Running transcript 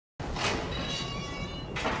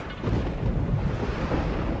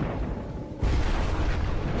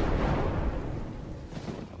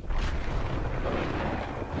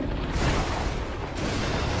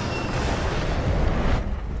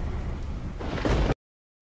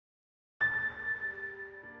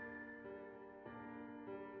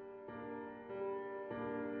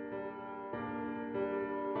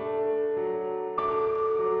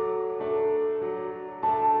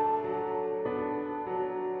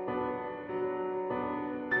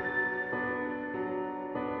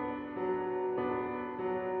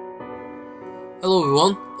Hello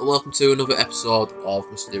everyone, and welcome to another episode of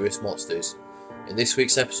Mysterious Monsters. In this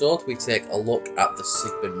week's episode, we take a look at the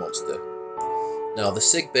Sigbin monster. Now, the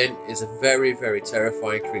Sigbin is a very, very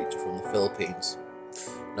terrifying creature from the Philippines.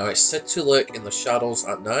 Now, it's said to lurk in the shadows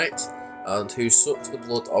at night, and who sucks the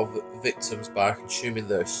blood of victims by consuming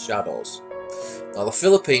their shadows. Now, the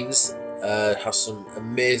Philippines has some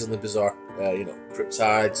amazingly bizarre,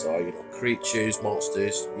 cryptids or creatures,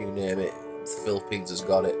 monsters, you name it. The Philippines has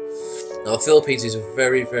got it. Now, the Philippines is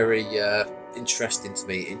very, very interesting to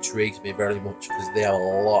me. Intrigues me very much because they have a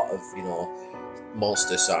lot of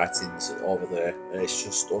monster sightings over there, and it's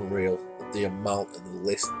just unreal the amount and the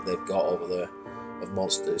list they've got over there of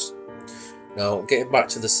monsters. Now, getting back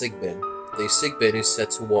to the Sigbin is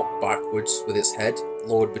said to walk backwards with its head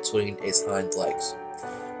lowered between its hind legs.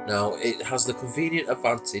 Now, it has the convenient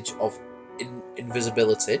advantage of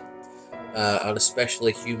invisibility, and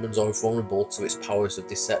especially humans are vulnerable to its powers of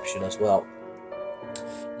deception as well.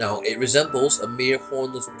 Now, it resembles a mere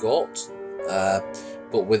hornless goat,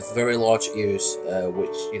 but with very large ears,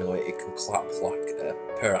 which it can clap like a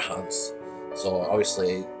pair of hands. So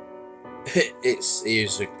obviously, its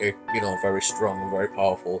ears are very strong and very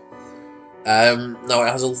powerful. Now, it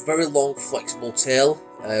has a very long, flexible tail,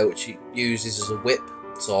 which it uses as a whip.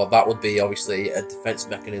 So that would be obviously a defense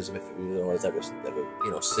mechanism if it was ever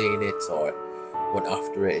seen it or went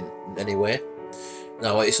after it in any way.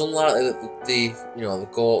 Now, it's unlikely that the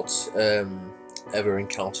goat ever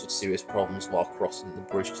encountered serious problems while crossing the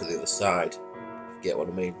bridge to the other side, if you get what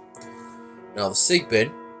I mean. Now, the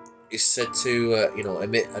Sigbin is said to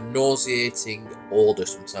emit a nauseating odour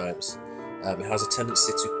sometimes. It has a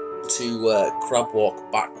tendency to crab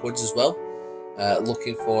walk backwards as well,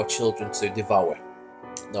 looking for children to devour.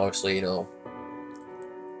 Now, obviously,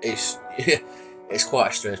 it's it's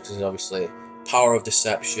quite strange because obviously power of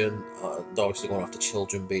deception, and obviously going after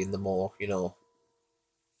children being the more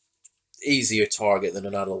easier target than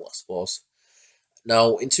an adult, I suppose.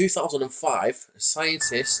 Now, in 2005,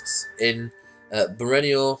 scientists in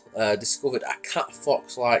Borneo discovered a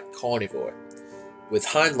cat-fox-like carnivore with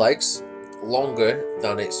hind legs longer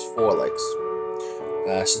than its forelegs,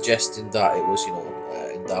 suggesting that it was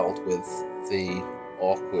endowed with the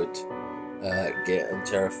awkward, and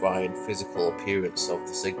terrifying physical appearance of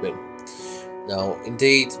the Sigbin. Now,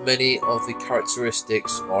 indeed, many of the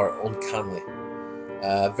characteristics are uncanny,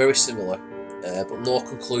 very similar, but no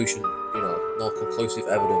conclusive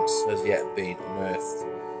evidence has yet been unearthed.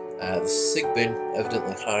 The Sigbin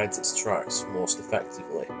evidently hides its tracks most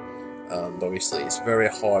effectively, and obviously it's very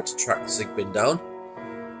hard to track the Sigbin down.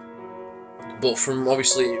 But from what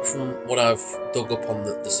I've dug up on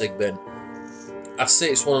the Sigbin, I'd say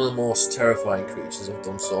it's one of the most terrifying creatures I've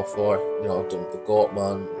done so far. I've done the Goat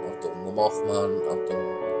Man, I've done the Mothman, I've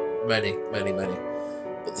done many.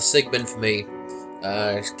 But the Sigbin for me,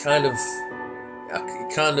 it kind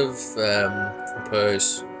of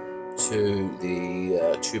compares to the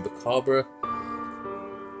Chupacabra,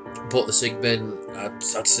 but the Sigbin,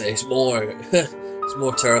 I'd say it's more it's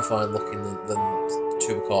more terrifying looking than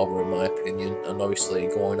Chupacabra in my opinion. And obviously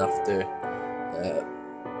going after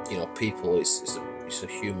people, it's a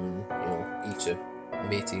human eater,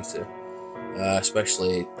 meat eater,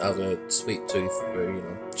 especially as a sweet tooth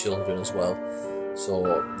for children as well. So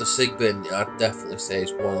the Sigbin, I'd definitely say,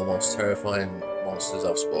 is one of the most terrifying monsters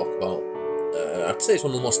I've spoke about. I'd say it's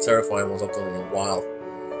one of the most terrifying ones I've done in a while.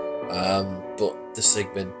 But the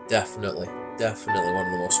Sigbin, definitely one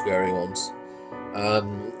of the most scary ones.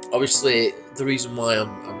 Obviously, the reason why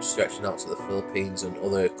I'm stretching out to the Philippines and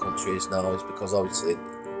other countries now is because obviously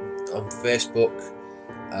on Facebook,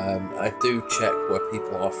 I do check where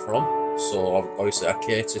people are from. So obviously I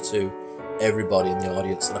cater to everybody in the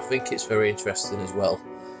audience, and I think it's very interesting as well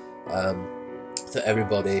that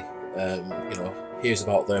everybody hears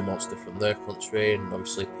about their monster from their country, and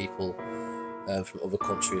obviously people from other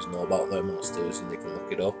countries know about their monsters and they can look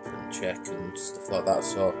it up and check and stuff like that.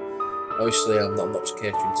 So obviously I'm not just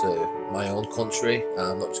catering to my own country,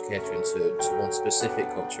 I'm not just catering to one specific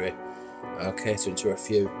country, I'm catering to a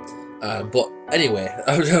few. But anyway,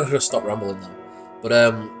 I'm going to stop rambling now. But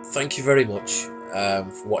thank you very much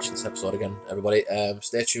for watching this episode again, everybody.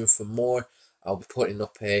 Stay tuned for more. I'll be putting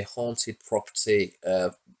up a haunted property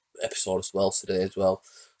episode as well today as well.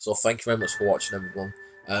 So thank you very much for watching, everyone.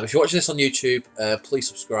 If you're watching this on YouTube, please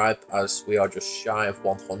subscribe, as we are just shy of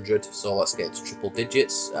 100. So let's get into triple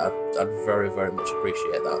digits. I'd very much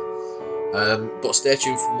appreciate that. But stay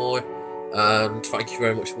tuned for more. And thank you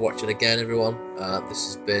very much for watching again, everyone. This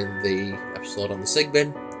has been the episode on the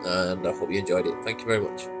Sigbin, and I hope you enjoyed it. Thank you very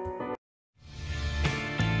much.